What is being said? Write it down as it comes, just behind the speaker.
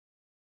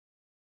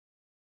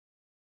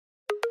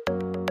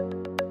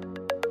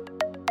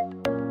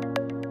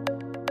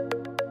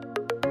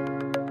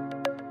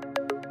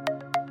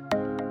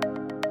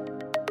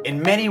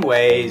In many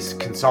ways,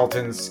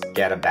 consultants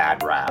get a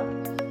bad rap.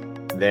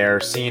 They're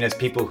seen as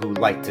people who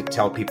like to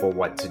tell people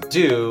what to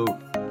do,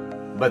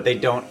 but they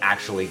don't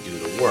actually do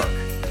the work.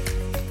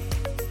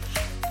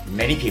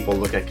 Many people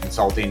look at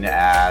consulting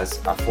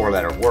as a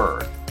four-letter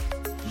word,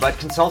 but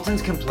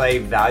consultants can play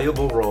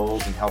valuable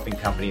roles in helping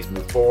companies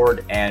move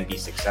forward and be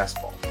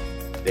successful.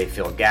 They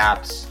fill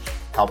gaps,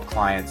 help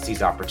clients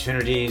seize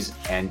opportunities,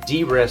 and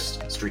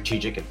de-risk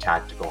strategic and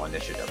tactical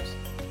initiatives.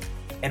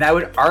 And I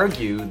would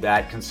argue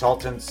that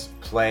consultants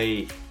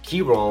play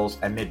key roles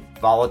amid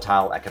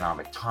volatile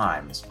economic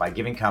times by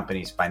giving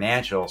companies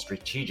financial,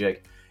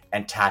 strategic,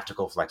 and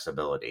tactical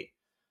flexibility.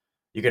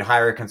 You can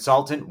hire a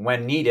consultant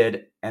when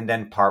needed and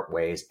then part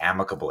ways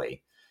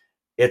amicably.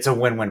 It's a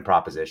win-win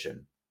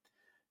proposition.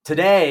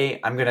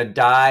 Today, I'm going to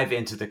dive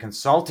into the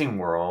consulting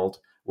world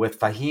with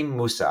Fahim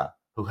Musa,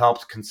 who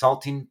helps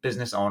consulting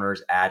business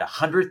owners add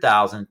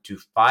 $100,000 to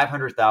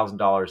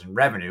 $500,000 in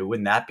revenue,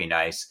 wouldn't that be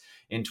nice,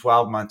 in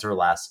 12 months or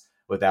less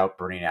without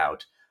burning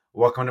out.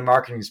 Welcome to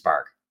Marketing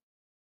Spark.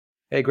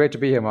 Hey, great to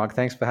be here, Mark.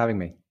 Thanks for having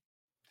me.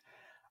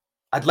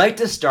 I'd like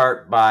to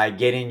start by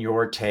getting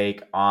your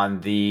take on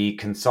the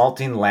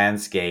consulting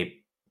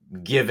landscape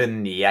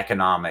given the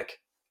economic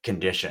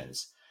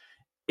conditions.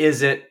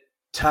 Is it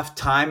tough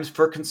times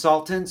for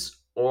consultants,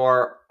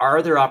 or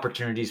are there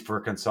opportunities for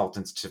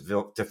consultants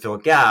to fill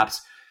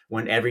gaps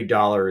when every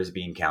dollar is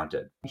being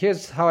counted?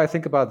 Here's how I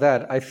think about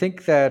that. I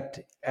think that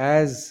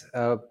as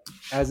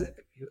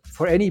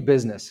for any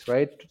business,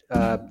 right?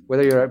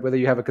 Whether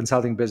you have a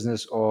consulting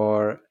business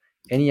or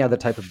any other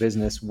type of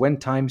business, when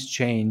times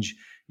change,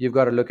 you've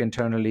got to look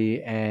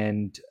internally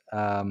and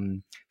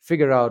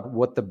figure out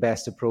what the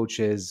best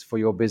approach is for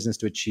your business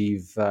to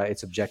achieve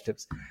its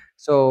objectives.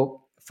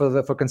 So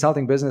for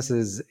consulting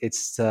businesses,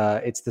 it's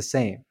the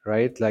same,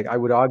 right? Like I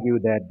would argue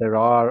that there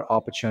are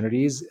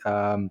opportunities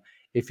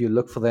if you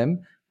look for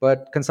them,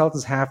 but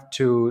consultants have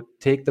to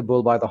take the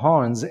bull by the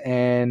horns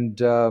and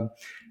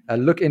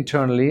look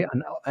internally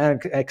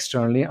and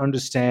externally,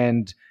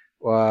 understand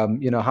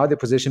how they're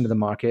positioned in the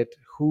market,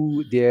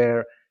 who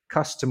their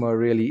customer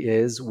really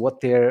is,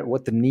 what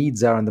the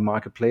needs are in the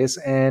marketplace,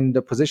 and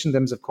position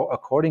them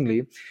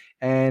accordingly,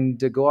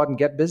 and go out and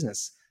get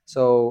business.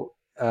 So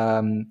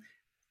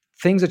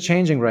things are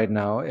changing right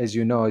now, as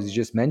you know, as you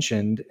just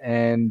mentioned,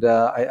 and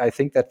I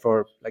think that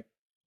for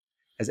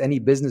as any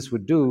business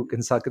would do,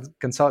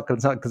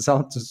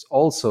 consultants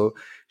also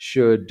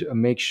should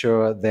make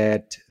sure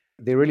that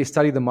they really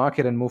study the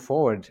market and move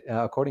forward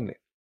accordingly.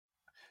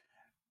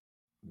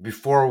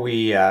 Before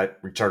we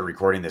started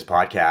recording this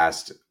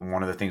podcast,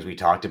 one of the things we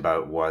talked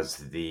about was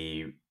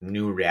the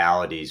new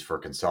realities for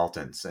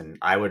consultants. And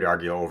I would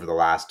argue over the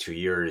last 2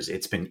 years,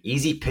 it's been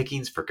easy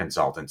pickings for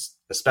consultants,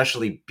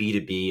 especially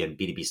B2B and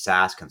B2B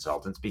SaaS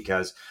consultants,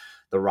 because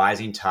the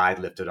rising tide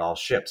lifted all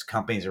ships.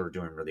 Companies were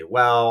doing really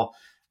well.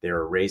 They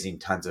were raising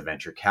tons of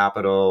venture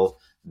capital.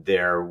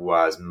 There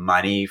was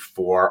money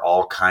for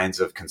all kinds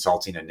of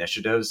consulting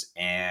initiatives.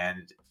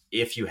 And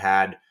if you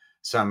had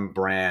some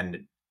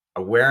brand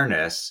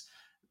awareness,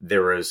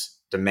 there was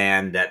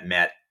demand that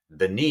met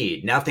the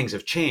need. Now things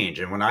have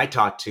changed. And when I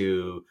talk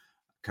to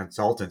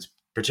consultants,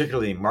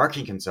 particularly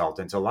marketing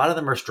consultants, a lot of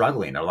them are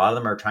struggling. A lot of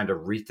them are trying to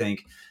rethink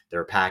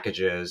their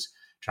packages,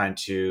 trying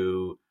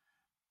to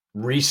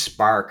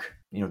re-spark,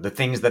 the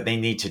things that they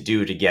need to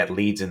do to get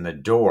leads in the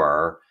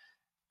door.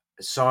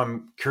 So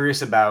I'm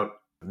curious about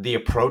the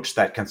approach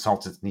that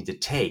consultants need to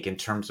take in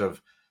terms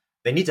of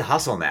they need to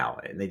hustle now,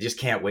 and they just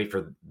can't wait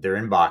for their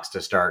inbox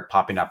to start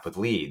popping up with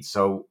leads.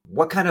 So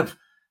what kind of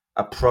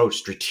approach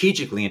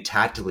strategically and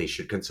tactically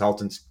should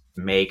consultants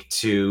make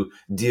to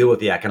deal with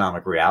the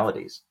economic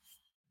realities?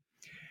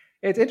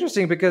 It's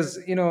interesting because,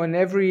 in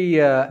every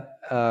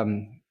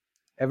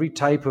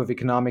type of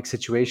economic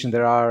situation,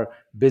 there are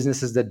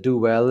businesses that do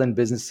well and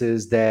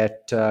businesses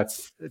that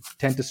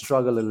tend to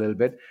struggle a little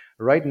bit.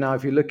 Right now,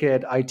 if you look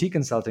at IT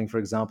consulting, for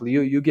example,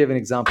 you gave an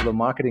example of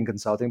marketing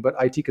consulting, but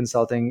IT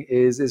consulting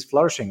is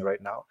flourishing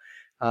right now,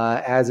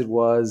 as it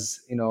was,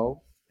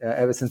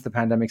 ever since the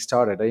pandemic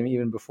started,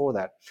 even before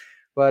that.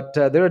 But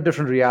there are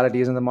different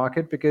realities in the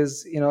market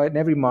because, in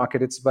every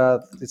market, it's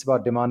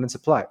about demand and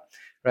supply,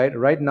 right?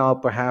 Right now,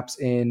 perhaps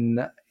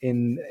in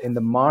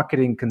the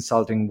marketing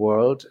consulting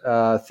world,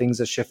 things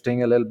are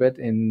shifting a little bit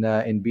in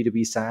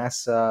B2B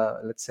SaaS,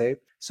 let's say.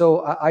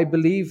 So I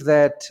believe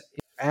that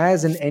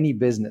as in any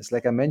business,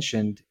 like I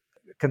mentioned,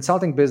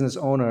 consulting business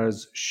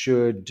owners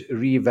should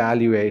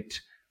reevaluate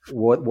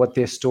what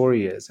their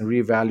story is and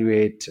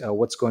reevaluate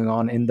what's going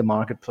on in the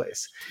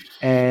marketplace,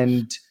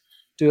 and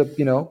to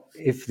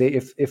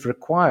if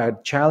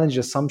required, challenge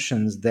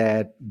assumptions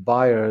that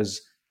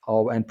buyers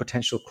and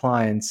potential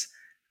clients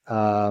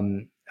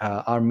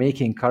are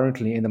making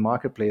currently in the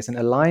marketplace and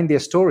align their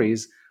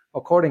stories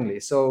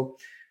accordingly. So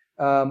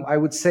I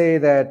would say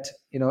that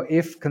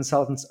if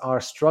consultants are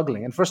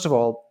struggling, and first of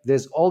all,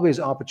 there's always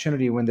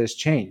opportunity when there's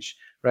change,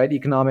 right?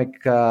 Economic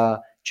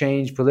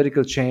change,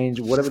 political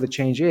change, whatever the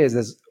change is,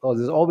 there's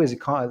always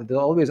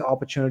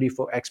opportunity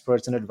for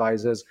experts and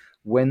advisors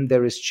when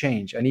there is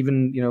change. And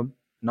even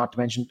not to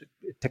mention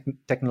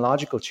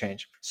technological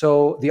change.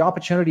 So the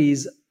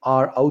opportunities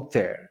are out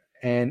there,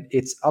 and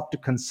it's up to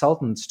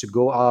consultants to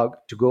go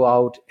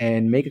out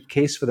and make a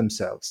case for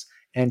themselves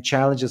and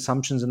challenge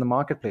assumptions in the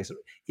marketplace.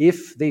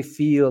 If they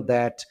feel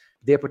that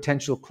their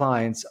potential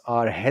clients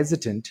are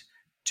hesitant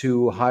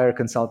to hire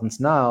consultants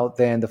now,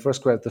 then the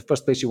first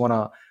place you want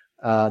to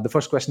the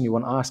first question you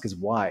want to ask is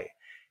why.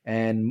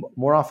 And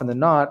more often than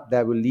not,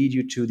 that will lead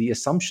you to the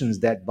assumptions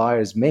that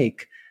buyers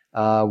make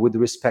with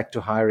respect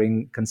to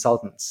hiring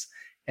consultants.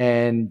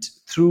 And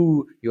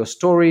through your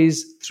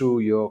stories, through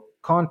your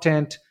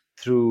content,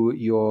 through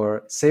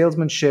your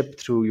salesmanship,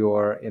 through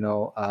your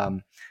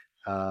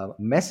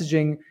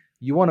messaging,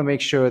 you want to make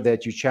sure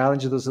that you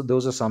challenge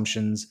those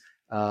assumptions.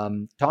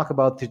 Talk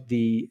about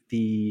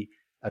the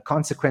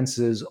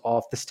consequences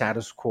of the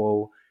status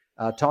quo.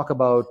 Talk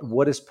about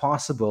what is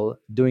possible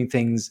doing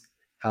things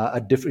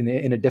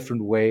in a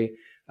different way.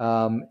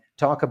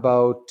 Talk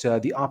about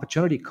the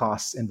opportunity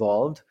costs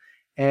involved,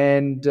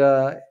 and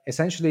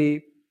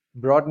essentially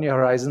broaden your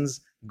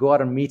horizons. Go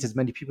out and meet as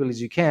many people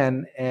as you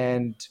can,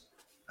 and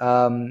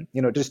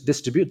just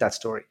distribute that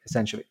story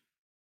essentially.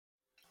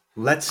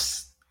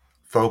 Let's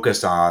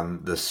focus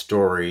on the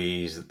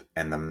stories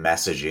and the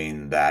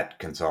messaging that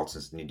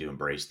consultants need to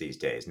embrace these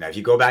days. Now, if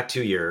you go back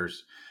 2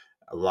 years,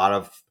 a lot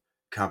of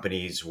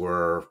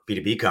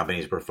B2B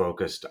companies were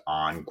focused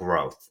on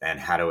growth and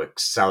how to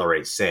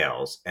accelerate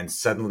sales. And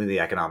suddenly the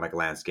economic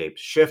landscape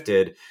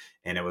shifted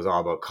and it was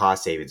all about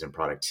cost savings and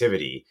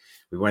productivity.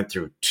 We went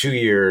through 2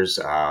 years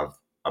of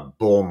a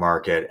bull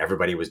market.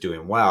 Everybody was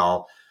doing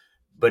well.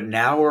 But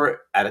now we're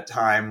at a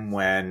time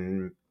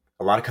when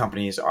a lot of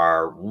companies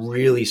are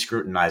really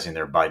scrutinizing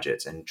their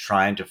budgets and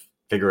trying to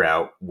figure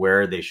out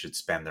where they should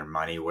spend their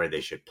money, where they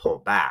should pull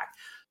back.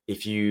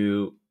 If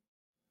you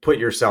put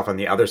yourself on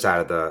the other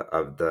side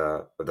of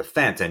the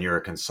fence and you're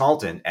a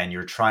consultant and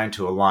you're trying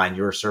to align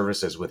your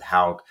services with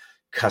how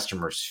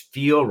customers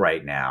feel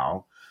right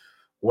now,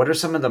 what are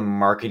some of the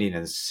marketing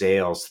and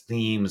sales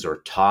themes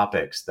or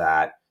topics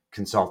that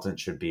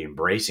consultants should be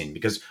embracing?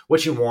 Because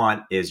what you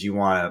want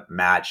to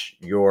match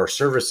your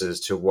services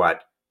to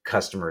what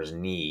customers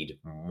need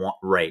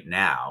right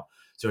now.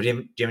 So do you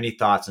have any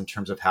thoughts in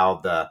terms of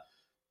how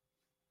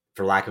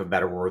for lack of a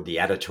better word, the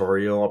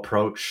editorial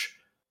approach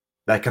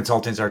that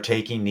consultants are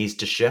taking needs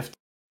to shift?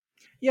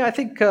 Yeah, I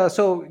think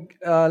so.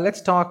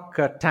 Let's talk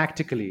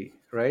tactically,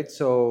 right?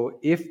 So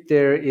if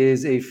there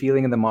is a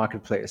feeling in the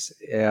marketplace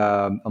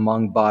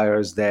among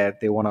buyers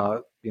that they want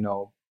to,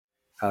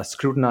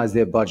 scrutinize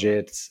their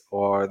budgets,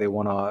 or they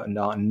want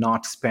to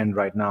not spend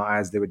right now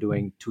as they were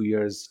doing 2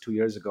 years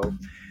ago,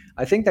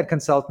 I think that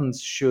consultants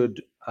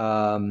should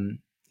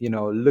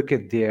look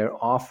at their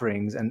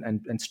offerings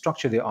and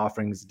structure their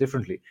offerings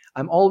differently.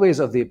 I'm always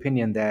of the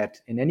opinion that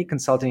in any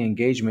consulting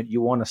engagement,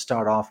 you want to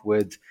start off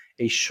with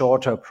a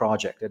shorter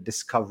project, a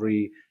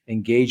discovery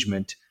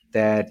engagement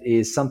that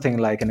is something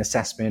like an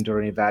assessment or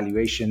an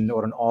evaluation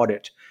or an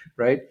audit,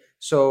 right?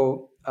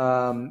 So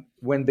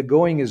when the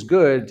going is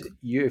good,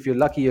 if you're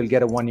lucky, you'll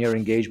get a 1-year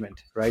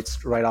engagement,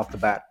 right off the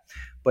bat.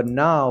 But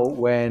now,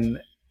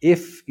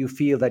 if you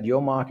feel that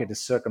your market is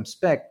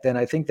circumspect, then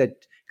I think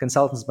that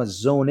consultants must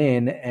zone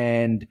in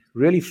and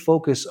really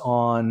focus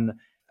on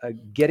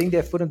getting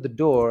their foot in the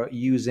door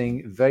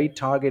using very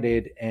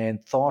targeted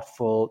and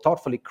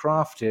thoughtfully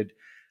crafted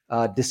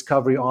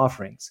discovery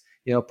offerings.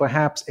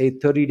 Perhaps a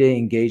 30-day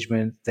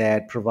engagement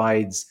that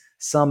provides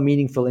some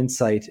meaningful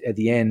insight at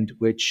the end,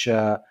 which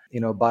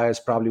buyers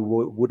probably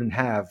wouldn't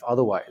have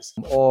otherwise,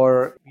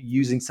 or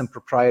using some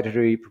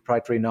proprietary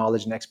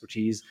knowledge and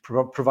expertise,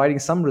 providing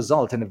some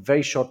result in a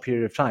very short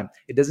period of time.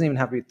 It doesn't even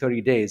have to be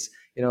 30 days.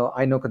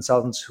 I know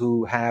consultants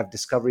who have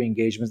discovery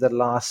engagements that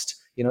last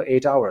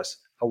 8 hours,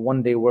 a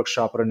 1-day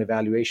workshop or an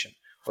evaluation,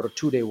 or a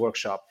 2-day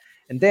workshop.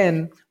 And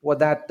then what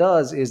that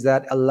does is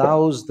that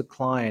allows the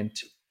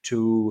client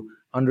to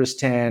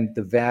understand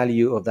the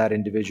value of that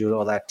individual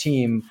or that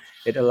team.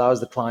 It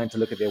allows the client to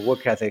look at their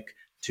work ethic,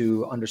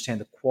 to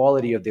understand the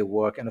quality of their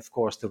work, and of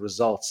course the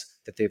results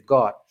that they've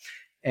got.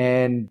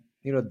 And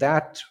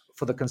that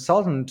for the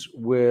consultant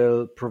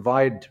will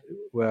provide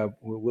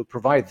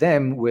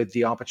them with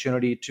the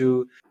opportunity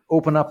to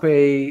open up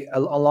a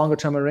longer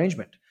term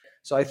arrangement.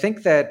 So I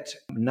think that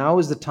now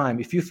is the time.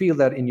 If you feel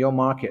that in your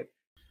market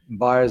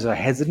buyers are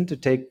hesitant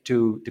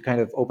to kind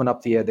of open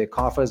up their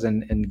coffers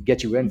and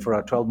get you in for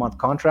a 12-month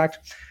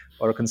contract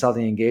or a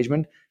consulting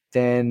engagement,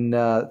 then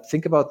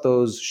think about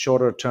those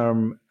shorter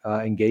term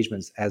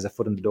engagements as a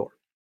foot in the door.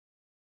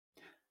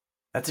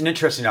 That's an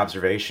interesting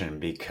observation,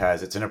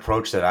 because it's an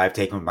approach that I've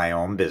taken with my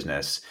own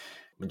business.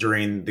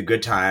 During the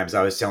good times,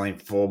 I was selling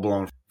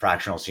full-blown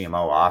fractional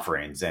CMO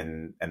offerings,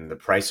 and the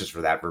prices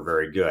for that were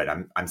very good.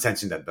 I'm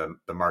sensing that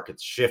the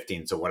market's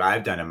shifting. So what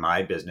I've done in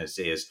my business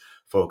is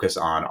focus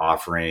on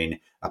offering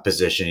a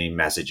positioning,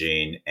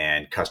 messaging,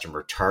 and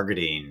customer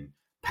targeting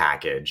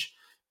package.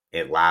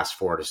 It lasts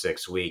 4 to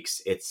 6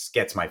 weeks. It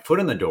gets my foot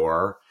in the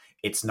door.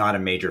 It's not a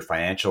major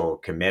financial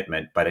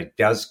commitment, but it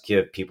does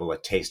give people a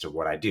taste of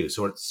what I do.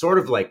 So it's sort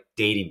of like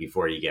dating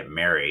before you get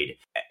married.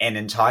 And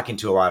in talking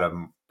to a lot of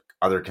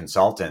other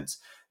consultants,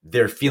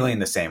 they're feeling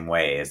the same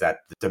way, is that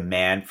the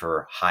demand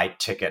for high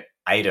ticket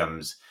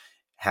items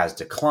has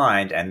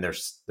declined, and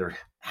they're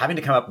having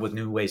to come up with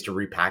new ways to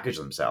repackage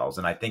themselves.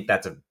 And I think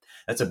that's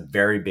a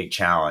very big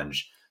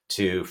challenge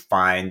to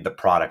find the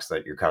products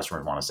that your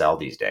customers want to sell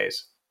these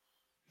days.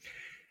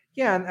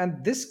 Yeah,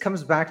 and this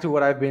comes back to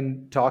what I've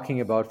been talking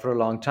about for a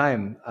long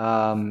time.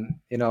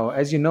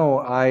 As you know,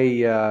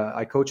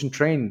 I coach and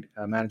train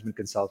management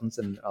consultants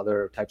and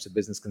other types of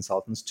business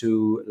consultants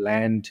to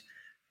land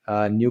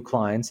new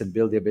clients and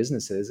build their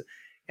businesses.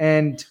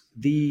 And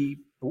the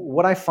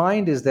what I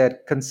find is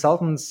that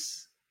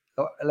consultants,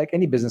 like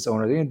any business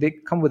owner, they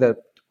come with a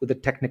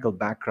technical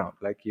background.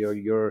 Like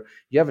you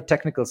have a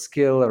technical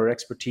skill or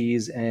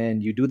expertise,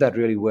 and you do that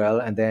really well.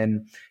 And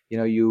then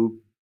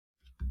you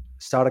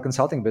start a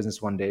consulting business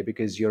one day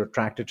because you're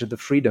attracted to the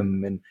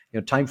freedom and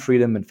time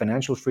freedom and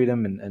financial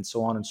freedom and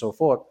so on and so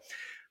forth.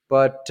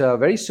 But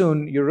very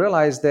soon you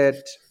realize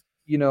that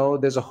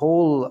there's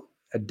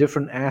a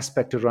different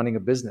aspect to running a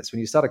business. When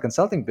you start a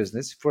consulting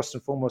business, first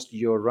and foremost,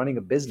 you're running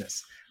a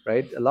business,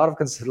 right? A lot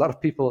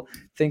of people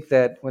think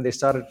that when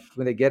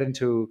they get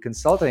into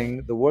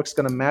consulting, the work's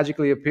going to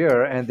magically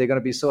appear and they're going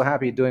to be so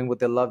happy doing what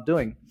they love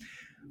doing.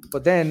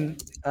 But then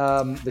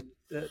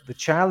the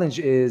challenge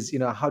is,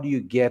 how do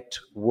you get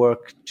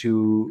work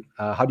to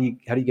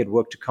get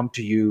work to come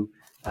to you?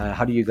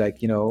 How do you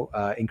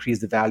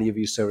increase the value of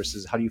your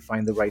services? How do you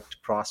find the right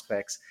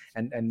prospects?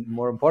 And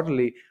more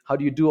importantly, how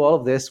do you do all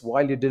of this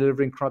while you're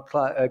delivering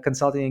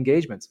consulting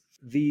engagements?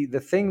 The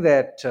thing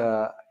that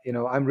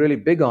I'm really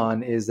big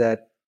on is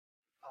that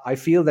I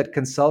feel that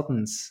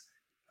consultants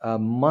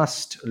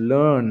must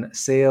learn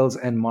sales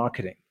and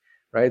marketing,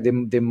 right?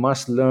 They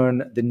must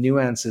learn the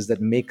nuances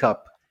that make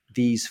up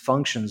these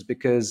functions,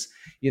 because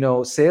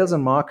sales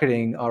and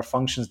marketing are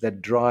functions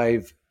that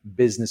drive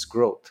business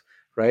growth,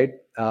 right?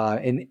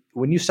 And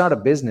when you start a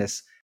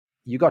business,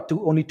 you got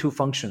only two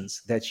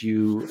functions that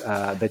you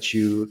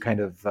kind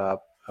of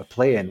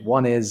play in.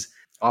 One is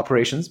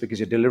operations, because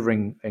you're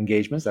delivering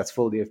engagements. That's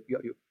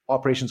your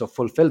operations of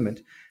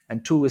fulfillment.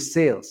 And two is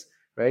sales,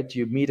 right?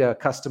 You meet a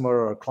customer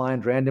or a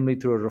client randomly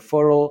through a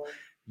referral,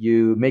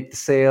 you make the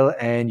sale,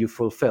 and you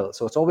fulfill.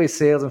 So it's always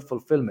sales and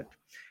fulfillment.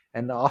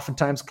 And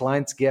oftentimes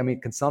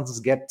consultants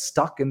get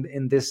stuck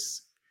in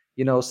this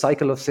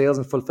cycle of sales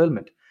and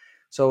fulfillment.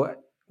 So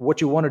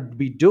what you want to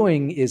be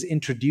doing is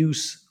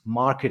introduce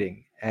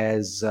marketing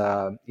as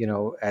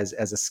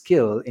as a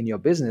skill in your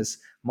business.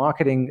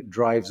 Marketing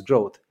drives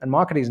growth, and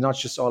marketing is not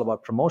just all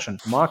about promotion.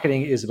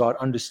 Marketing is about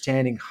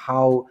understanding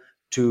how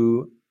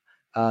to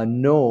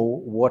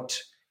know what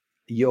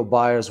your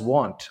buyers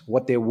want,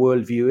 what their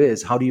worldview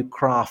is. How do you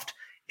craft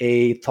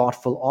a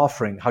thoughtful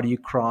offering? How do you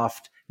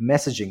craft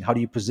messaging? How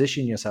do you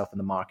position yourself in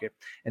the market?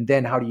 And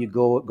then how do you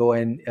go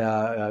and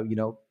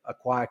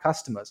acquire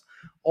customers?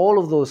 All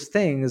of those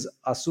things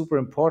are super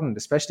important,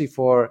 especially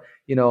for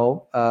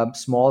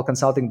small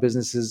consulting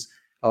businesses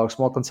or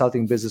small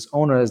consulting business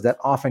owners that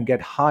often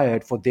get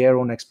hired for their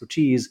own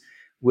expertise,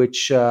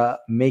 which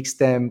makes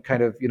them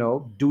kind of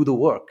do the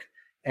work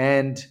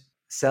and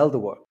sell the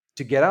work.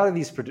 To get out of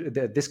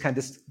this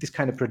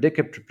kind of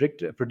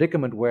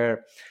predicament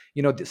where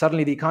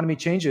suddenly the economy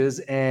changes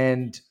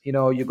and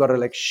you got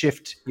to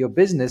shift your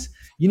business,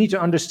 you need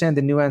to understand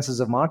the nuances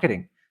of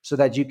marketing so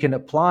that you can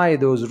apply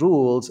those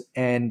rules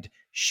and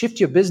shift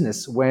your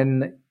business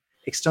when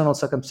external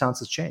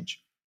circumstances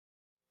change.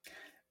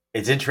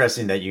 It's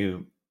interesting that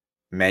you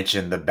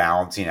mentioned the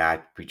balancing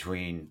act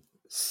between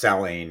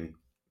selling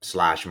 /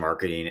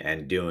 marketing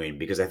and doing,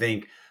 because I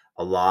think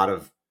a lot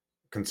of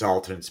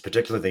consultants,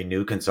 particularly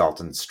new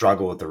consultants,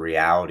 struggle with the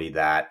reality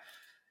that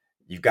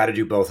you've got to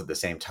do both at the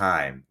same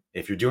time.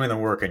 If you're doing the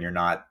work and you're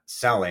not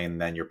selling,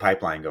 then your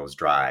pipeline goes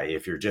dry.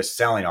 If you're just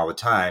selling all the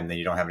time, then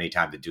you don't have any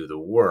time to do the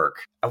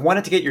work. I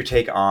wanted to get your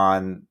take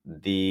on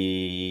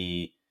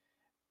the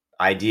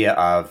idea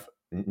of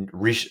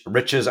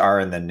riches are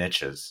in the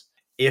niches.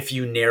 If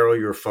you narrow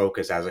your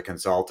focus as a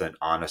consultant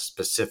on a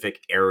specific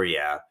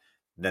area,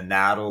 then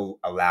that'll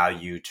allow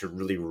you to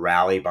really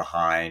rally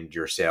behind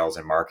your sales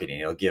and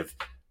marketing. It'll give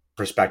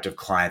prospective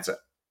clients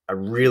a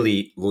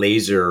really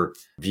laser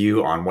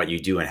view on what you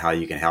do and how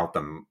you can help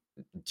them.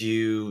 Do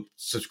you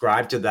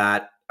subscribe to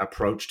that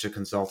approach to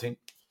consulting?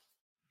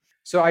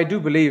 So I do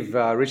believe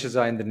riches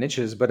are in the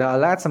niches, but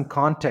I'll add some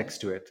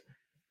context to it.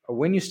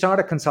 When you start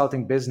a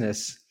consulting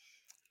business,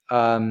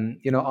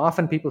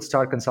 often people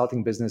start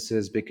consulting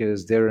businesses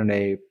because they're in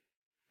a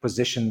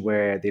position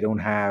where they don't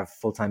have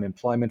full-time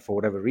employment for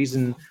whatever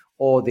reason,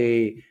 or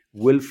they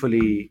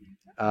willfully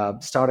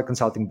start a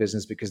consulting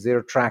business because they're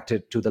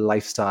attracted to the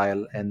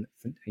lifestyle and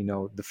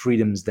the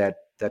freedoms that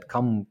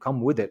come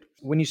with it.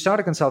 When you start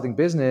a consulting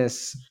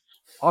business,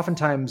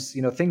 oftentimes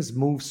things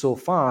move so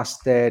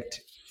fast that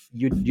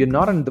you're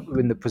not in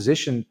the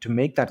position to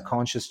make that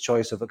conscious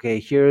choice of, okay,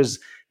 here's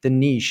the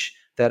niche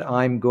that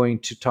I'm going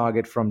to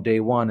target from day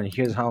one, and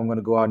here's how I'm going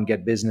to go out and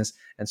get business,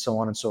 and so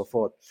on and so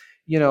forth.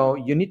 You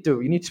need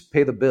to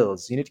pay the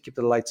bills. You need to keep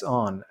the lights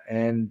on.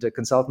 And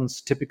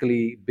consultants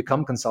typically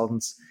become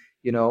consultants,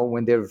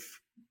 when they've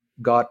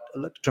got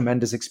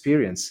tremendous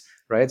experience,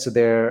 right? So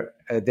they're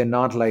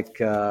not like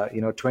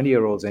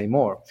 20-year-olds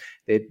anymore.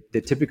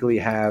 They typically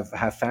have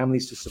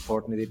families to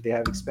support, and they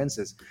have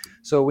expenses.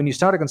 So when you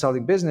start a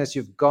consulting business,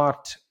 you've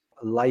got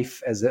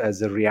life as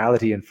a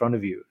reality in front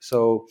of you.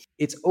 So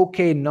it's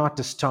okay not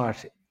to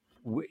start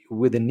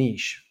with a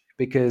niche,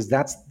 because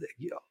that's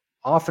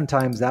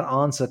oftentimes that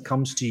answer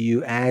comes to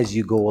you as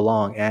you go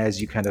along,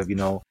 as you kind of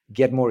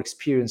get more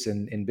experience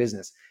in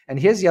business. And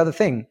here's the other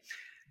thing,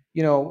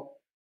 you know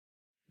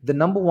the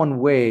number one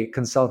way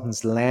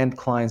consultants land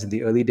clients in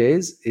the early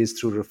days is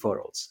through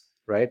referrals,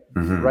 right?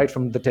 Mm-hmm. Right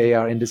from the day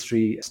our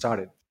industry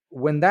started.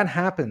 When that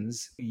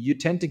happens, you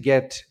tend to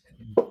get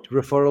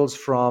referrals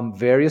from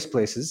various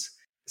places.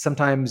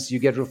 Sometimes you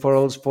get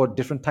referrals for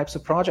different types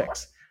of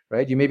projects,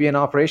 right? You may be an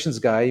operations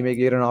guy, you may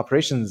get an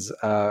operations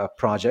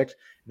project,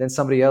 then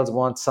somebody else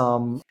wants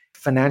some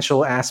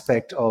financial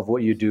aspect of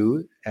what you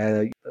do,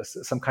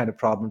 some kind of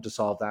problem to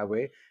solve that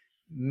way.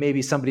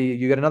 Maybe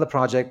you get another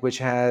project which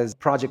has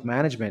project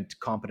management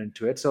component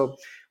to it. So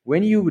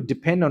when you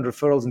depend on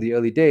referrals in the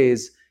early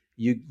days,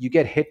 you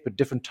get hit with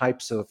different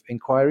types of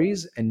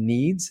inquiries and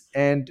needs.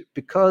 And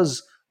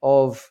because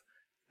of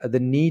the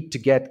need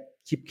to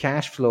keep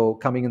cash flow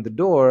coming in the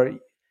door,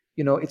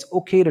 it's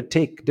okay to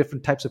take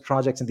different types of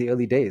projects in the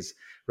early days,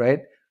 right?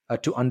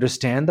 To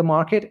understand the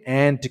market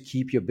and to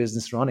keep your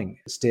business running,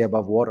 stay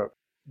above water.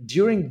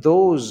 During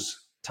those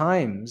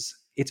times,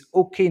 it's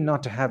okay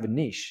not to have a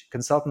niche.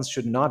 Consultants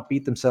should not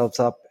beat themselves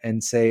up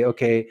and say,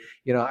 okay,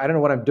 I don't know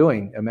what I'm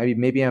doing. Or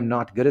maybe I'm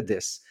not good at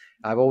this.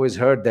 I've always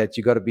heard that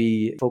you got to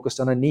be focused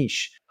on a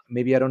niche.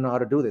 Maybe I don't know how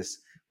to do this.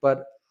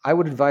 But I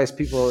would advise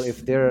people,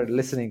 if they're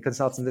listening,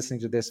 consultants listening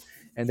to this,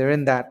 and they're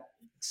in that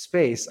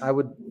space, I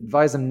would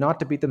advise them not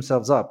to beat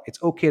themselves up.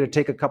 It's okay to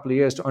take a couple of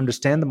years to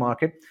understand the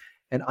market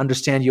and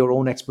understand your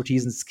own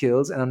expertise and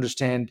skills, and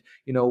understand,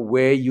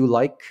 where you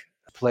like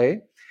to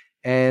play,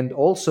 and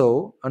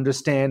also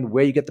understand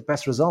where you get the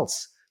best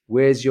results.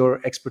 Where's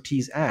your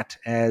expertise at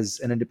as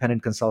an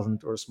independent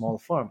consultant or a small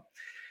firm?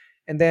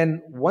 And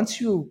then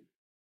once you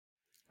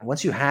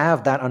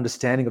have that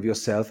understanding of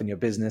yourself and your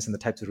business and the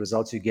types of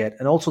results you get,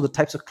 and also the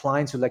types of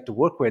clients you like to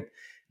work with,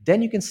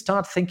 then you can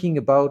start thinking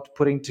about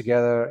putting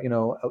together,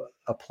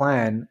 a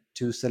plan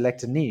to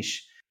select a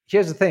niche.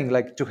 Here's the thing,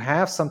 like, to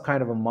have some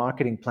kind of a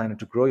marketing plan and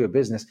to grow your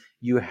business,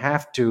 you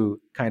have to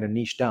kind of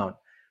niche down,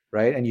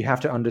 right? And you have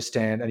to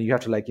understand, and you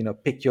have to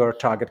pick your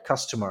target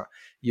customer.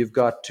 You've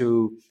got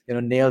to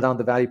nail down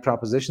the value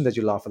proposition that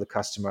you'll offer the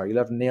customer. You'll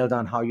have to nail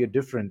down how you're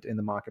different in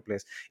the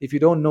marketplace. If you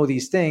don't know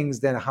these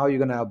things, then how are you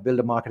going to build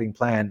a marketing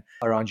plan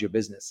around your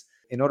business?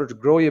 In order to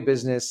grow your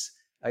business,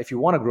 if you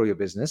want to grow your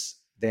business,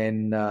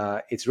 then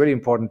it's really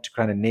important to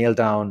kind of nail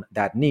down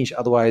that niche.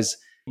 Otherwise,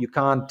 you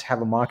can't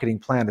have a marketing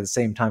plan at the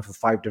same time for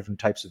 5 different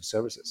types of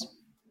services.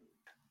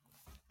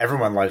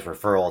 Everyone loves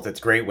referrals.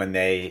 It's great when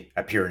they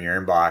appear in your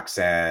inbox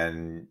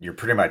and you're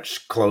pretty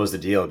much close the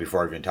deal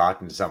before even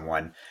talking to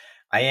someone.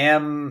 I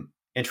am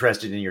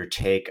interested in your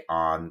take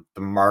on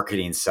the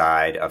marketing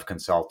side of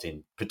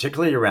consulting,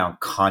 particularly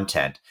around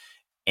content,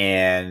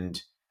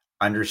 and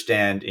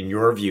understand, in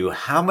your view,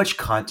 how much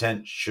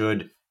content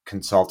should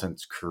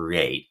consultants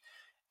create,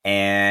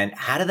 and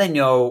how do they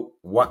know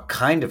what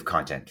kind of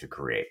content to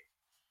create?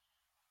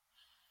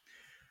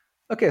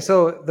 Okay,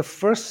 so the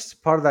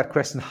first part of that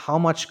question, how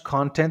much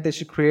content they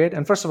should create,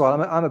 and first of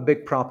all, I'm a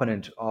big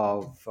proponent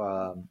of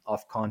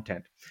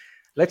content.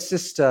 Let's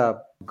just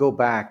go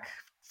back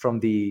from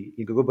the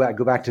you go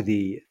back to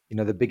the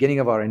beginning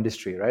of our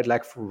industry, right?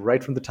 Like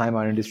right from the time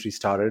our industry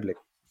started, like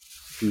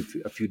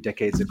a few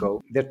decades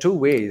ago. There are two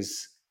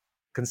ways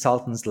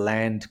consultants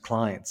land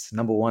clients.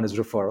 Number one is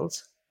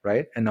referrals,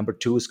 right? And number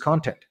two is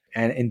content.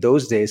 And in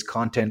those days,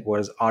 content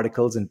was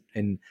articles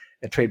in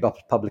trade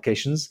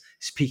publications,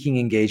 speaking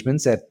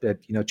engagements at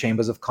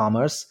chambers of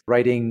commerce,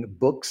 writing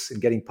books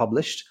and getting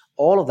published.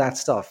 All of that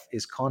stuff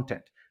is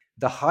content.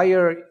 The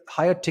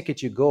higher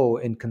ticket you go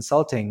in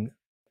consulting,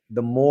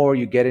 the more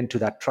you get into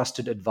that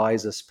trusted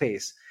advisor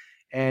space.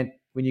 And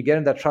when you get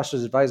in that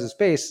trusted advisor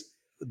space,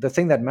 the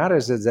thing that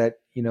matters is that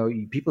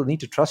people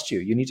need to trust you.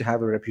 You need to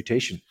have a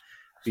reputation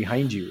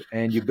behind you,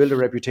 and you build a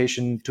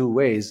reputation two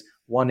ways.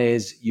 One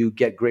is you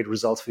get great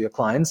results for your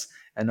clients,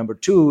 and number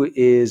two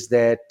is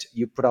that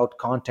you put out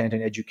content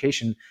and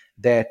education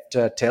that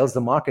tells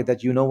the market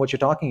that you know what you're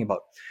talking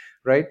about,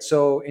 right?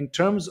 So in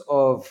terms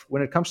of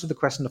when it comes to the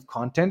question of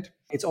content,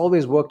 it's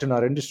always worked in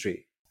our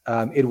industry.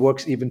 It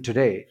works even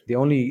today. The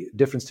only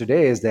difference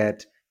today is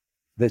that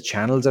the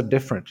channels are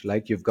different.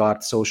 Like, you've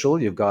got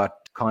social, you've got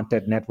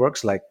content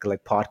networks like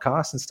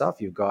podcasts and stuff.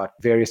 You've got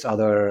various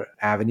other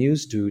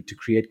avenues to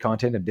create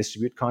content and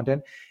distribute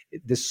content.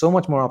 There's so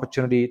much more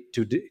opportunity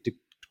to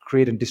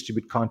create and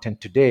distribute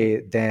content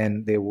today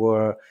than there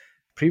were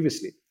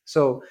previously.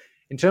 So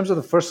in terms of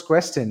the first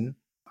question,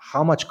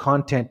 how much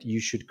content you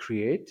should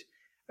create,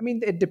 I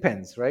mean, it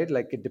depends, right?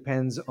 Like, it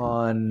depends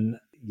on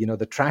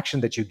the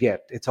traction that you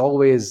get. It's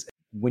always,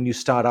 when you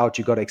start out,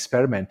 you got to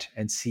experiment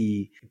and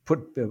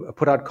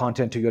put out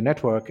content to your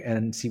network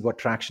and see what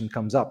traction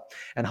comes up.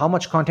 And how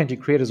much content you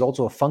create is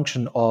also a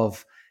function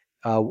of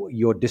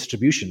your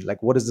distribution,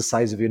 like what is the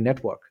size of your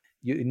network.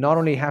 You not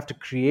only have to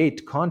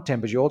create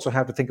content, but you also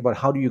have to think about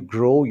how do you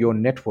grow your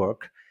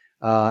network.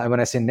 And when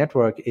I say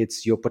network,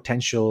 it's your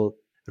potential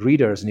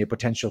readers and your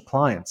potential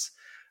clients,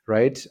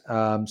 right?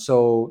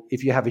 So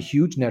if you have a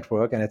huge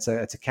network and it's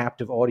a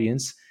captive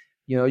audience,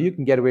 you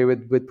can get away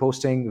with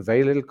posting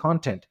very little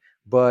content.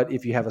 But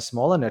if you have a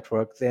smaller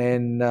network,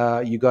 then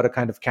you got to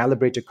kind of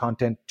calibrate your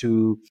content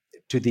to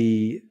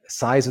the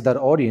size of that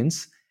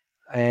audience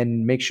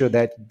and make sure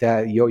that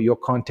your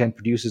content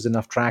produces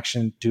enough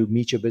traction to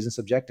meet your business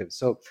objectives.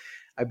 So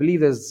I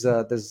believe there's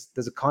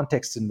a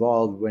context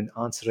involved when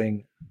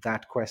answering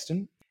that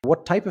question.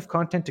 What type of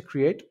content to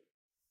create?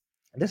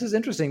 This is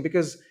interesting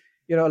because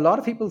a lot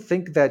of people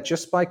think that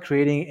just by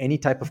creating any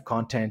type of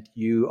content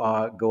you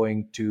are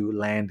going to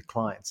land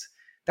clients.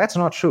 That's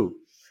not true,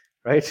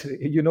 right?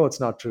 It's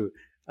not true.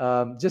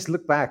 Just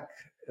look back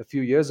a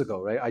few years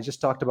ago, right? I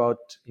just talked about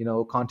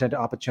content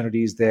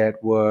opportunities that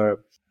were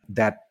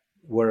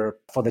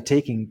for the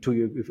taking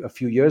a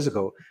few years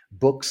ago.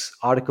 Books,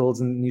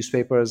 articles in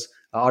newspapers,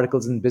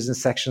 articles in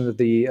business sections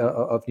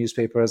of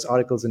newspapers,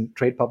 articles in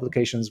trade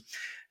publications,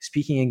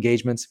 speaking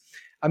engagements.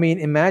 I mean,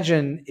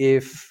 imagine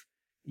if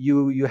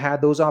you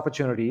had those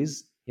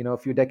opportunities, a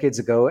few decades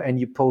ago, and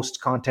you post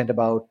content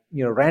about,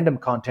 random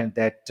content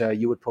that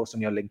you would post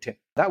on your LinkedIn.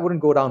 That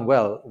wouldn't go down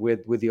well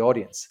with the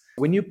audience.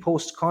 When you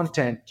post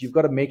content, you've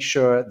got to make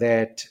sure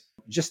that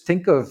just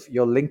think of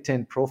your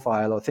LinkedIn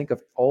profile or think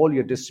of all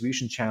your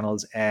distribution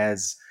channels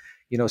as,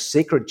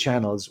 sacred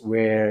channels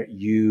where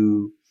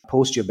you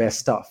post your best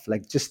stuff.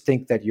 Like just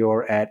think that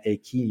you're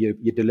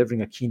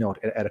delivering a keynote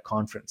at a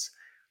conference.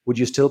 Would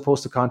you still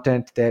post the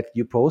content that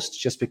you post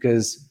just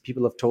because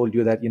people have told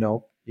you that,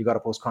 you got to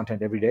post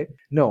content every day?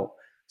 No.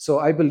 So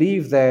I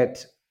believe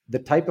that the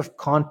type of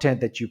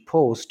content that you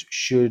post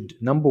should,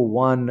 number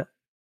one,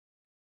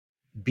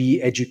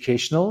 be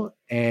educational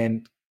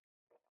and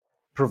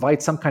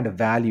provide some kind of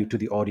value to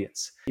the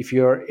audience. If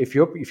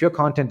your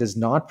content does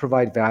not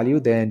provide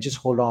value, then just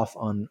hold off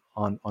on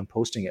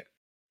posting it.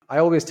 I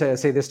always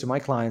say this to my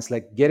clients,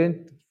 like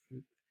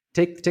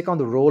take on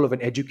the role of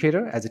an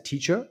educator as a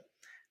teacher,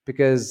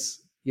 because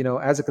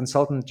as a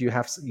consultant you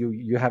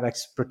have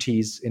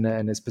expertise in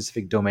a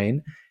specific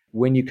domain.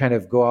 When you kind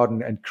of go out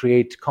and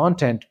create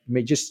content,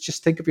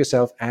 just think of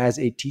yourself as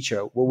a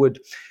teacher. What would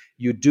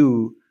you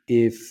do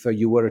if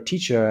you were a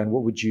teacher, and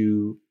what would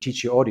you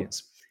teach your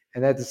audience?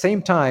 And at the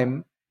same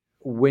time,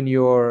 when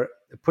you're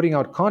putting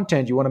out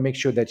content, you want to make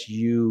sure that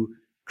you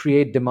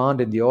create demand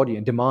in the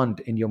audience,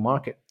 demand in your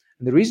market.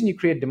 And the reason you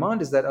create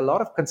demand is that a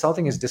lot of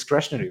consulting is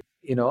discretionary.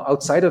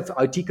 Outside of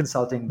IT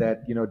consulting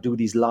that do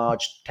these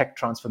large tech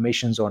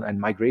transformations and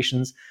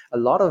migrations, a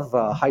lot of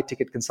high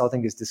ticket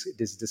consulting is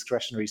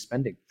discretionary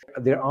spending.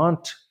 There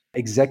aren't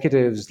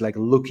executives like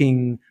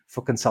looking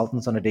for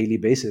consultants on a daily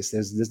basis.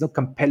 There's no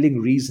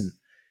compelling reason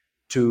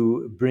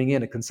to bring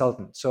in a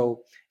consultant.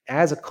 So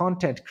as a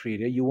content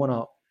creator, you want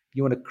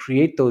to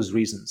create those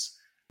reasons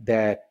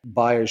that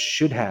buyers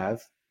should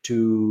have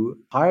to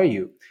hire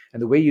you.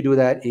 And the way you do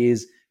that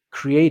is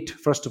create,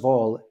 first of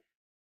all,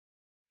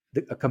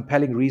 a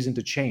compelling reason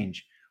to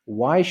change.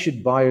 Why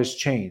should buyers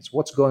change?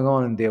 What's going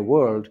on in their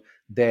world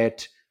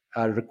that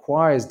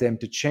requires them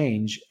to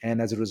change?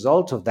 And as a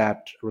result of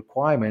that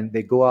requirement,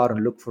 they go out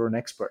and look for an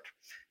expert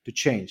to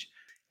change.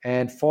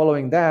 And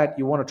following that,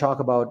 you want to talk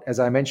about, as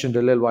I mentioned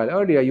a little while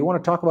earlier, you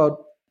want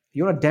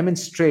to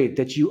demonstrate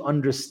that you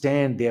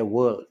understand their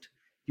world.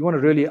 You want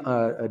to really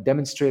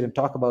demonstrate and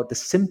talk about the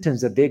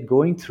symptoms that they're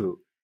going through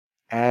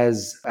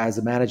as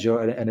a manager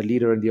and a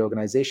leader in the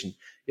organization.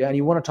 Yeah, and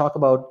you want to talk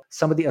about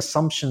some of the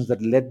assumptions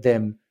that led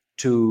them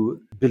to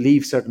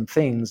believe certain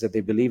things that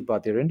they believe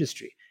about their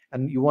industry.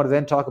 And you want to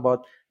then talk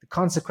about the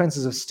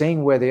consequences of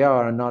staying where they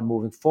are and not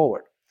moving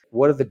forward.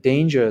 What are the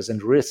dangers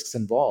and risks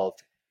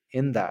involved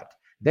in that?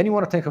 Then you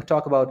want to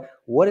talk about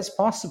what is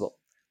possible.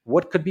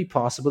 What could be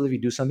possible if you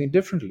do something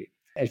differently,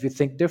 if you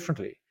think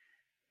differently?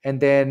 And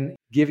then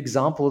give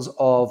examples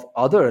of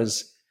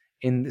others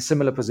in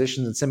similar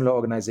positions and similar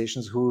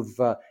organizations who've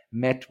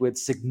met with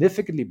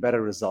significantly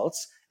better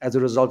results as a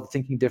result of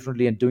thinking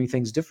differently and doing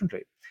things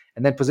differently.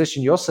 And then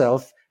position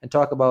yourself and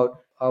talk about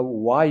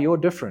why you're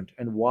different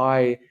and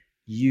why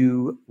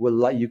you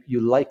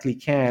likely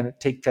can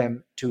take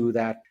them to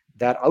that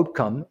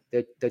outcome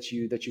that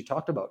you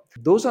talked about.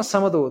 Those are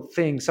some of the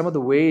things, some of the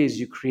ways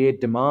you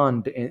create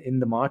demand in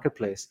the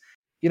marketplace.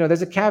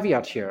 There's a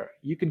caveat here.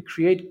 You can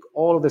create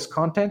all of this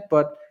content,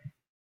 but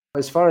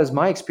as far as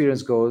my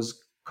experience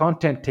goes,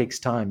 content takes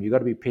time. You got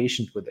to be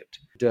patient with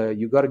it.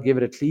 You got to give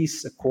it at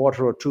least a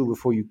quarter or two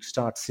before you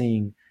start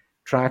seeing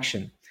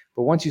traction.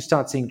 But once you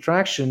start seeing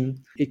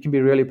traction, it can be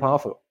really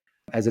powerful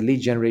as a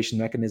lead generation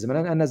mechanism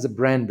and as a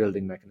brand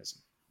building mechanism.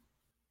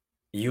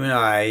 You and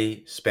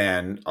I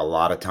spend a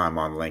lot of time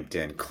on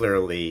LinkedIn,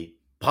 clearly,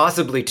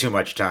 possibly too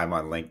much time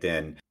on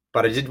LinkedIn.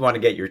 But I did want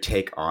to get your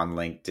take on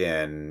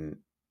LinkedIn,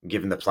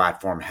 given the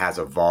platform has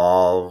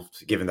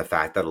evolved, given the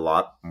fact that a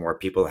lot more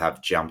people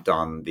have jumped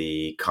on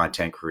the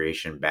content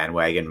creation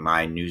bandwagon.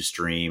 My news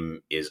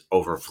stream is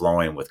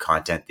overflowing with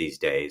content these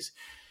days.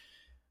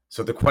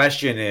 So the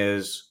question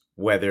is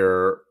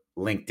whether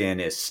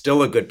LinkedIn is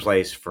still a good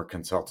place for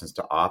consultants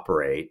to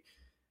operate.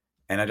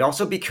 And I'd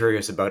also be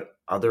curious about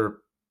other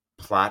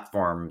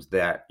platforms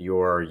that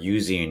you're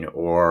using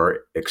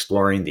or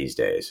exploring these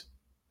days.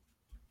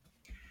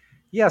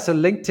 Yeah, so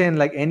LinkedIn,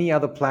 like any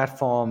other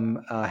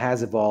platform,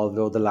 has evolved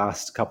over the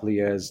last couple of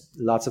years.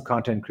 Lots of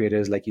content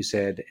creators, like you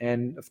said,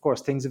 and of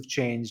course, things have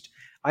changed.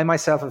 I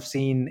myself have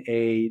seen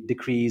a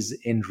decrease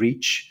in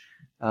reach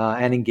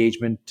and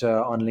engagement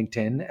on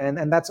LinkedIn,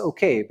 and that's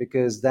okay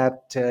because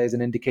that is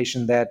an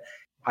indication that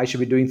I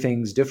should be doing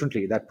things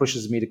differently. That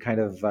pushes me to kind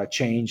of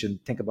change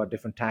and think about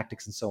different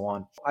tactics and so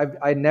on.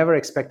 I never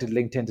expected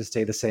LinkedIn to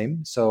stay the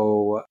same.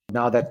 So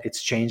now that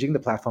it's changing, the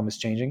platform is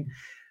changing.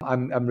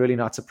 I'm really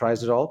not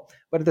surprised at all.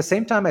 But at the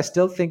same time, I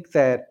still think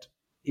that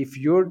if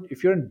you're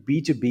in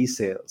B2B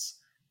sales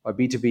or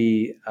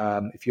B2B,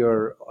 if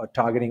you're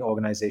targeting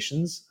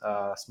organizations,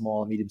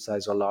 small, medium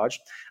sized, or large,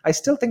 I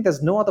still think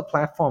there's no other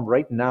platform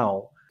right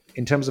now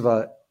in terms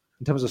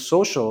of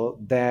social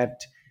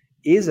that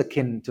is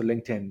akin to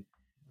LinkedIn,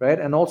 right?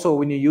 And also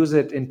when you use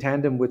it in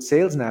tandem with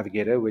Sales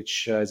Navigator,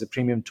 which is a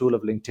premium tool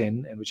of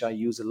LinkedIn and which I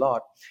use a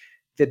lot,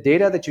 the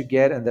data that you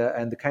get and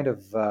the kind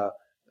of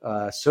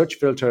search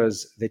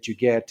filters that you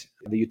get,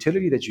 the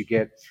utility that you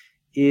get,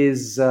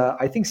 is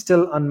I think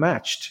still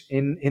unmatched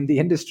in the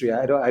industry.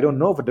 I don't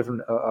know of a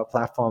different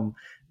platform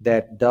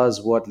that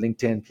does what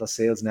LinkedIn plus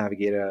Sales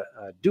Navigator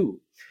do.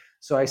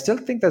 So I still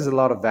think there's a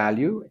lot of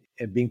value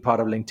in being part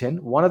of LinkedIn.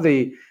 One of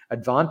the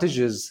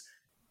advantages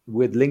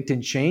with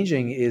LinkedIn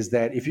changing is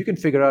that if you can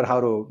figure out how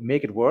to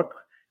make it work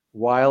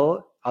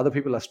while other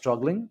people are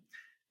struggling,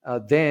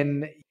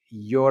 then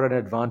you're an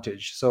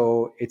advantage.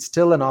 So it's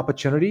still an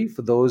opportunity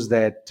for those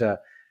that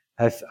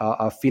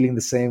are feeling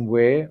the same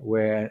way,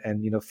 where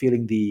and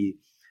feeling the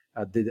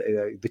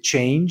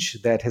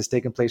change that has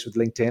taken place with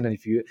LinkedIn,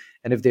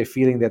 and if they're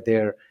feeling that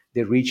their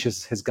reach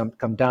has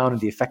come down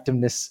and the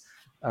effectiveness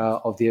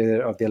of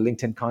their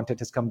LinkedIn content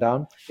has come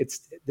down,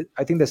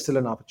 I think there's still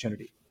an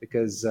opportunity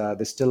because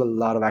there's still a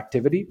lot of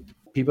activity.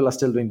 People are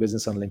still doing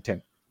business on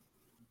LinkedIn.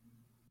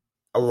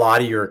 A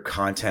lot of your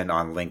content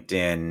on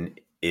LinkedIn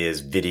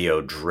is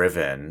video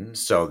driven.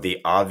 So the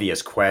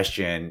obvious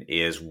question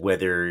is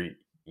whether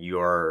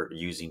you're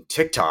using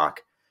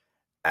TikTok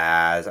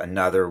as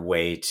another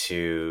way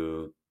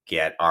to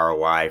get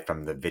ROI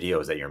from the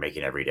videos that you're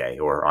making every day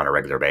or on a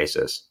regular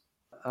basis.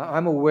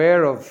 I'm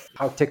aware of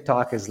how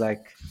TikTok is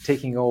like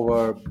taking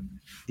over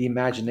the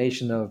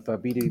imagination of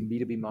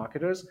B2B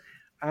marketers.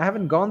 I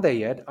haven't gone there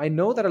yet. I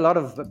know that a lot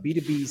of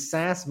B2B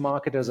SaaS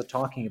marketers are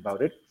talking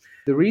about it.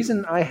 The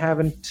reason I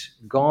haven't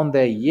gone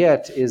there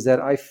yet is that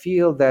I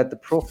feel that the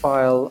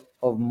profile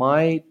of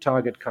my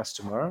target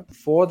customer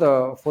for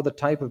the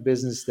type of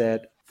business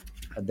that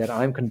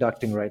I'm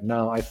conducting right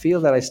now, I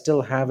feel that I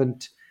still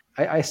haven't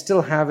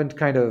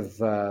kind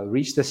of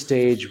reached the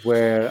stage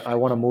where I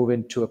want to move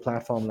into a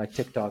platform like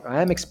TikTok.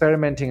 I am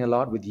experimenting a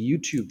lot with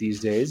YouTube these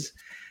days,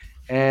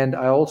 and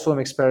I also am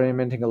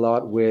experimenting a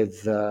lot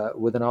with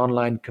an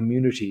online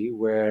community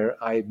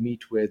where I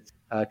meet with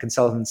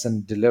consultants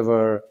and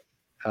deliver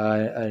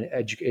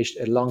a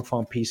long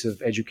form piece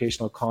of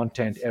educational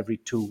content every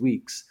 2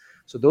 weeks.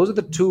 So those are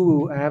the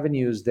two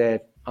avenues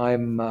that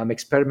I'm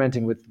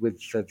experimenting with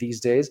these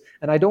days,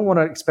 and I don't want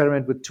to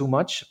experiment with too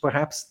much.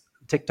 Perhaps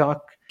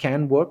TikTok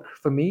can work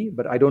for me,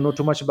 but I don't know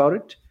too much about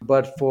it.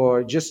 But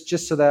for just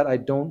so that I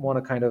don't want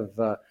to kind of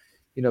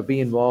be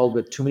involved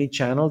with too many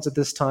channels at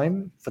this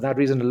time. For that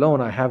reason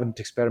alone, I haven't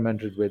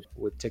experimented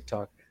with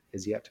TikTok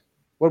as yet.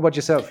 What about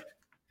yourself?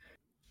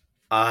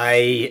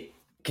 I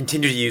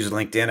continue to use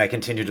LinkedIn. I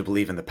continue to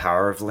believe in the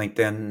power of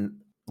LinkedIn.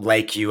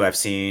 Like you, I've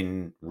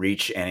seen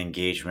reach and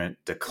engagement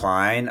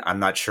decline. I'm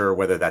not sure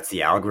whether that's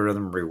the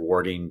algorithm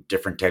rewarding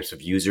different types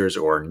of users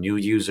or new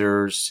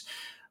users,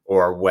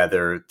 or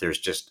whether there's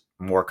just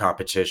more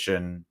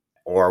competition,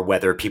 or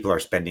whether people are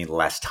spending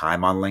less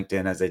time on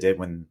LinkedIn as they did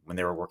when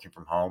they were working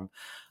from home.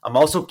 I'm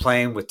also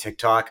playing with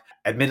TikTok.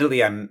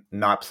 Admittedly, I'm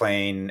not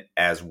playing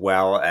as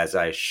well as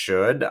I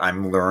should.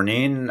 I'm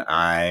learning.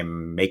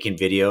 I'm making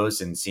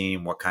videos and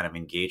seeing what kind of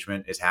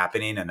engagement is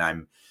happening, and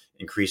I'm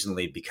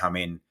increasingly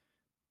becoming,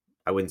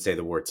 I wouldn't say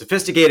the word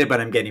sophisticated,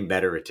 but I'm getting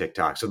better at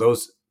TikTok.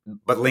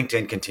 But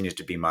LinkedIn continues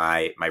to be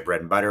my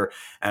bread and butter.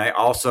 And I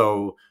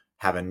also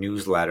have a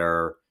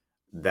newsletter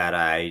that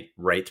I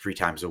write 3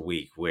 times a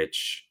week,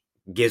 which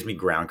gives me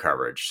ground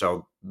coverage.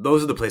 So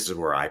those are the places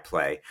where I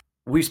play.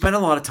 We've spent a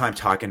lot of time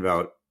talking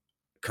about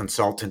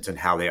consultants and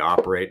how they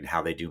operate and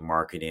how they do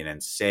marketing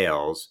and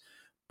sales.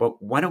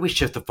 But why don't we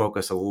shift the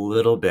focus a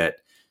little bit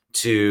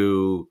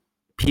to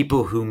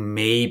people who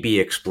may be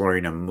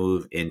exploring a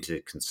move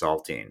into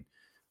consulting?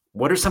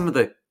 What are some of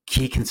the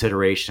key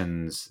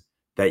considerations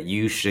that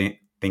you should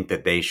think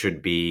that they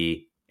should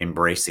be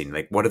embracing?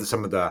 Like, what are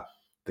some of the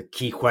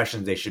key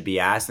questions they should be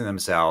asking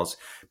themselves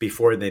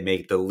before they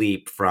make the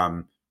leap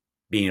from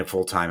being a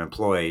full-time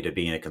employee to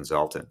being a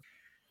consultant?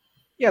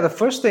 Yeah, the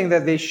first thing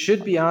that they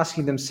should be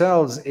asking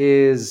themselves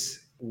is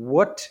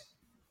what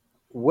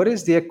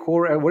is their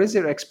core, what is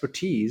their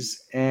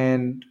expertise,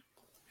 and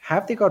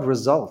have they got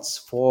results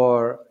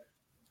for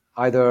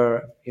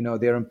either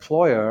their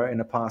employer in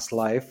a past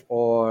life,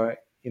 or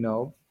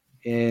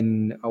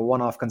in a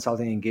one-off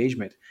consulting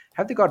engagement?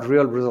 Have they got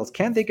real results?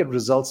 Can they get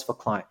results for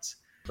clients?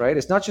 Right?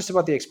 It's not just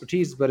about the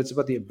expertise, but it's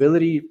about the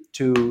ability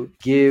to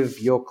give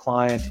your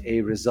client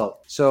a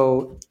result.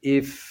 So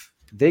if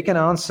they can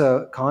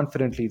answer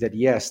confidently that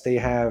yes, they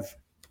have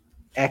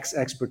X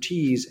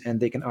expertise and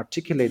they can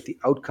articulate the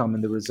outcome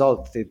and the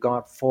result they've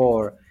got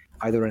for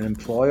either an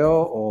employer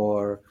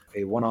or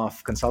a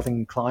one-off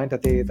consulting client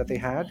that they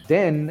had,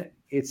 then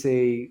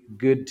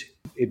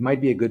it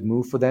might be a good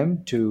move for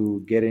them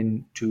to get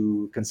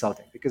into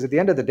consulting. Because at the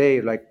end of the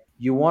day, like,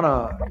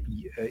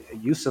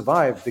 you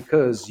survive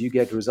because you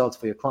get results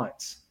for your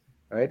clients,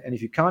 right? And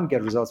if you can't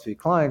get results for your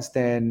clients,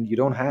 then you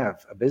don't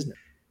have a business.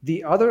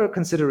 The other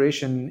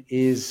consideration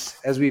is,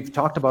 as we've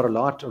talked about a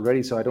lot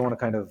already, so I don't want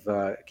to kind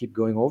of keep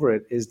going over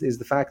it, is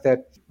the fact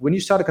that when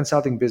you start a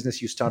consulting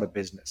business, you start a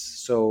business.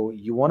 So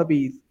you want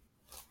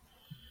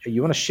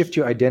to shift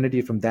your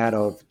identity from that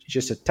of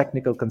just a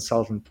technical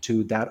consultant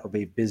to that of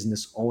a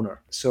business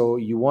owner. So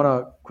you want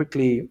to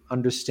quickly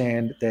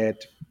understand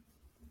that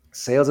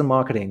sales and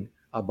marketing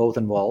are both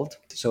involved.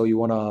 So you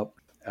want to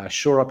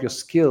shore up your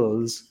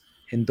skills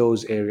in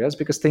those areas,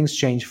 because things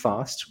change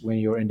fast when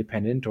you're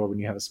independent or when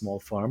you have a small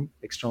firm.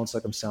 External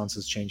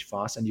circumstances change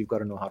fast, and you've got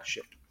to know how to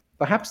shift.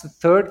 Perhaps the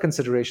third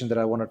consideration that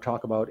I want to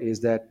talk about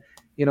is that,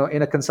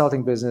 in a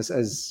consulting business,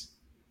 as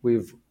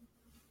we've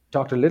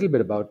talked a little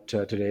bit about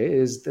today,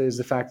 is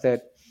the fact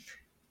that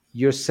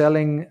you're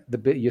selling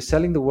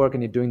the work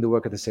and you're doing the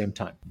work at the same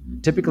time.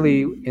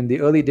 Typically, in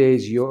the early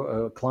days,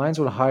 your clients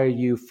will hire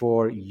you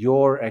for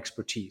your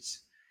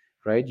expertise,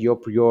 right?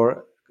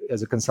 Your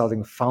as a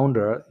consulting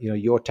founder,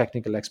 your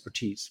technical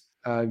expertise.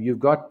 You've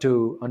got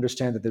to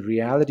understand that the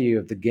reality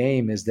of the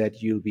game is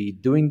that you'll be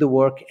doing the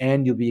work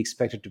and you'll be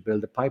expected to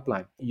build a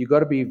pipeline. You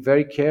got to be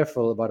very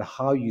careful about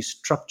how you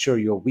structure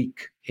your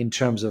week in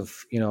terms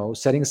of,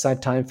 setting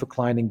aside time for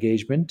client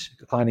engagements,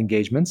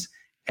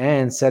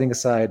 and setting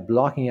aside,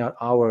 blocking out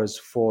hours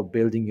for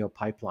building your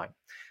pipeline.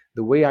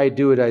 The way I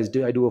do it is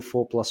I do a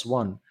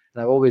 4+1, and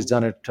I've always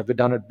done it.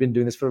 Been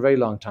doing this for a very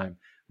long time.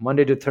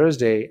 Monday to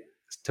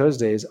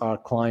Thursdays are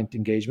client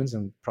engagements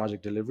and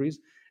project deliveries,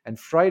 and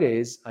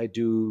Fridays I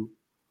do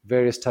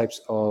various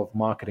types of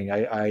marketing.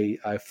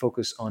 I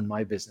focus on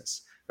my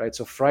business, right?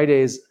 So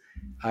Fridays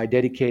I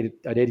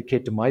dedicate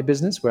to my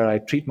business, where I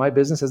treat my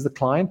business as the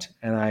client,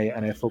 and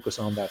I focus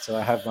on that. So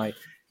I have my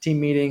team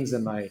meetings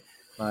and my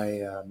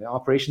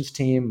operations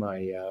team,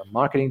 my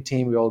marketing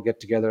team. We all get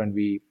together and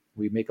we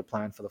make a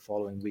plan for the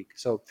following week.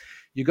 So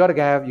you got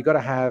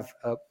to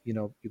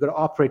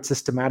operate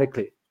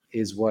systematically,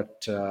 is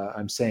what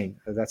I'm saying.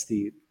 That's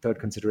the third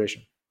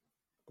consideration.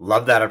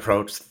 Love that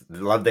approach.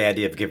 Love the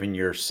idea of giving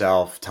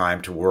yourself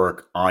time to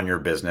work on your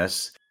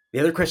business. The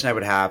other question I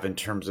would have in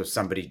terms of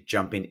somebody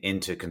jumping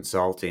into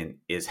consulting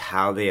is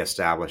how they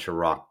establish a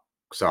rock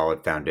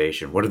solid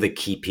foundation. What are the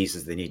key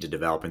pieces they need to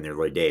develop in their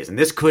early days? And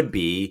this could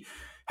be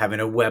having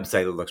a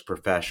website that looks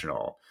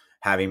professional,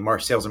 having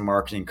sales and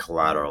marketing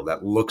collateral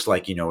that looks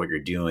like you know what you're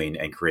doing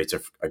and creates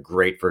a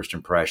great first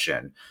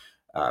impression,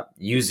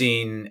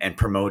 using and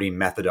promoting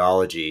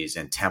methodologies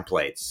and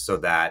templates so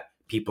that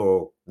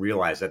people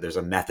realize that there's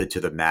a method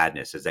to the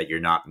madness, is that you're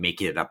not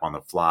making it up on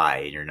the fly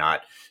and you're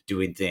not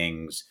doing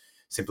things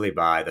simply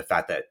by the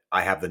fact that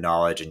I have the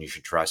knowledge and you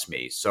should trust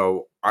me.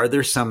 So are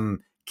there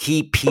some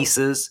key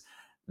pieces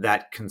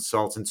that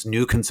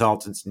new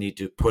consultants need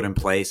to put in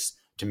place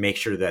to make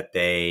sure that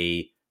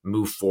they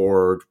move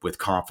forward with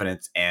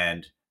confidence,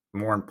 and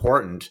more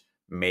important,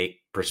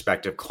 make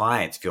prospective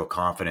clients feel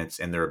confidence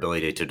in their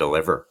ability to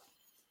deliver?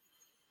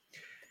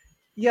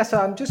 Yeah, so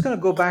I'm just going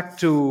to go back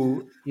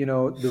to,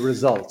 the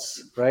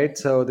results, right?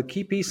 So the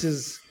key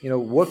pieces,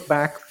 work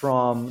back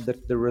from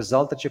the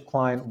result that your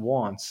client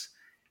wants,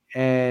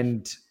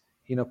 and,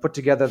 put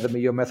together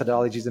your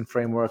methodologies and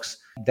frameworks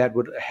that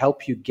would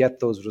help you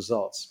get those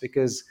results.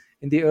 Because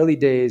in the early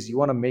days, you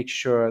want to make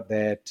sure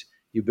that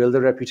you build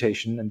a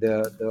reputation, and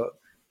the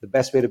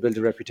best way to build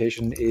a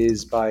reputation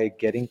is by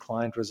getting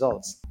client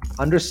results.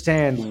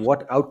 Understand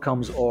what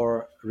outcomes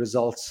or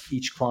results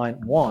each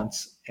client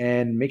wants,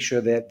 and make sure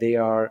that they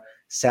are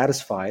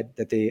satisfied,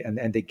 that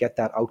they get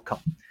that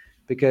outcome.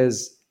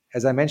 Because,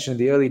 as I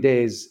mentioned, in the early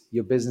days,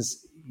 your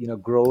business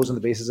grows on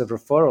the basis of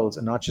referrals,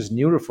 and not just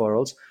new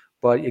referrals,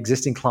 but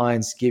existing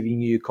clients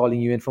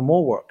calling you in for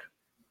more work,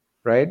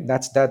 right?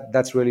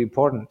 That's really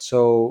important.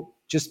 So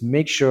just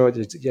make sure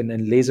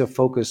and laser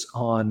focus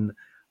on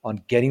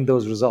getting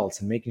those results,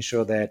 and making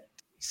sure that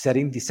set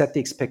the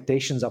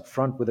expectations up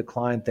front with the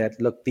client, that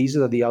look, these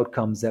are the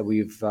outcomes that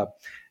we've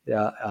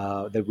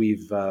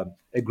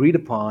agreed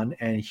upon,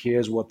 and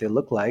here's what they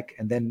look like,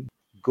 and then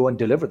go and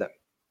deliver them.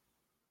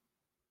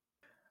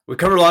 We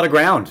covered a lot of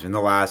ground in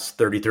the last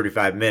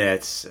 35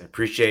 minutes.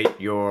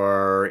 Appreciate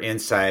your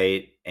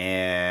insight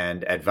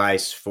and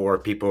advice for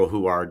people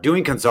who are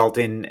doing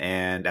consulting,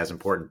 and, as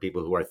important,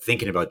 people who are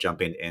thinking about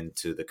jumping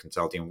into the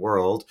consulting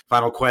world.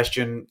 Final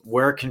question: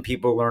 where can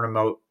people learn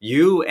about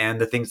you and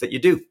the things that you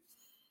do?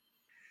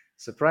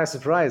 Surprise,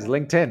 surprise,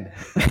 LinkedIn.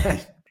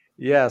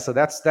 Yeah, so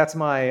that's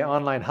my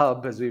online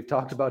hub, as we've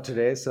talked about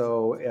today.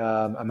 So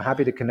I'm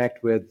happy to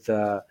connect with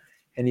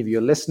any of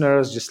your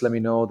listeners. Just let me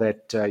know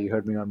that you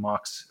heard me on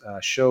Mark's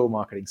show,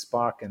 Marketing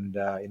Spark, and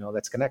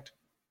let's connect.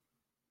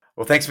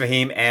 Well, thanks,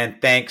 Fahim,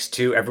 and thanks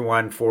to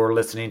everyone for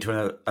listening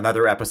to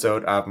another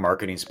episode of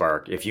Marketing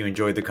Spark. If you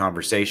enjoyed the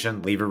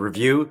conversation, leave a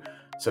review,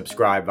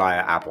 subscribe via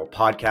Apple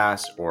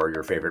Podcasts or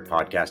your favorite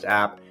podcast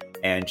app,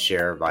 and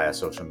share via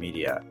social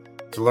media.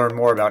 To learn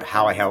more about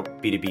how I help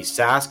B2B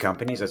SaaS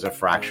companies as a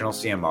fractional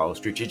CMO,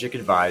 strategic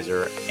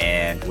advisor,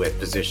 and with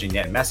positioning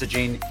and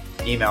messaging,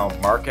 email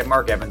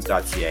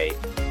mark@markevans.ca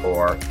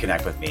or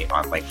connect with me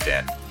on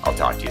LinkedIn. I'll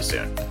talk to you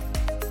soon.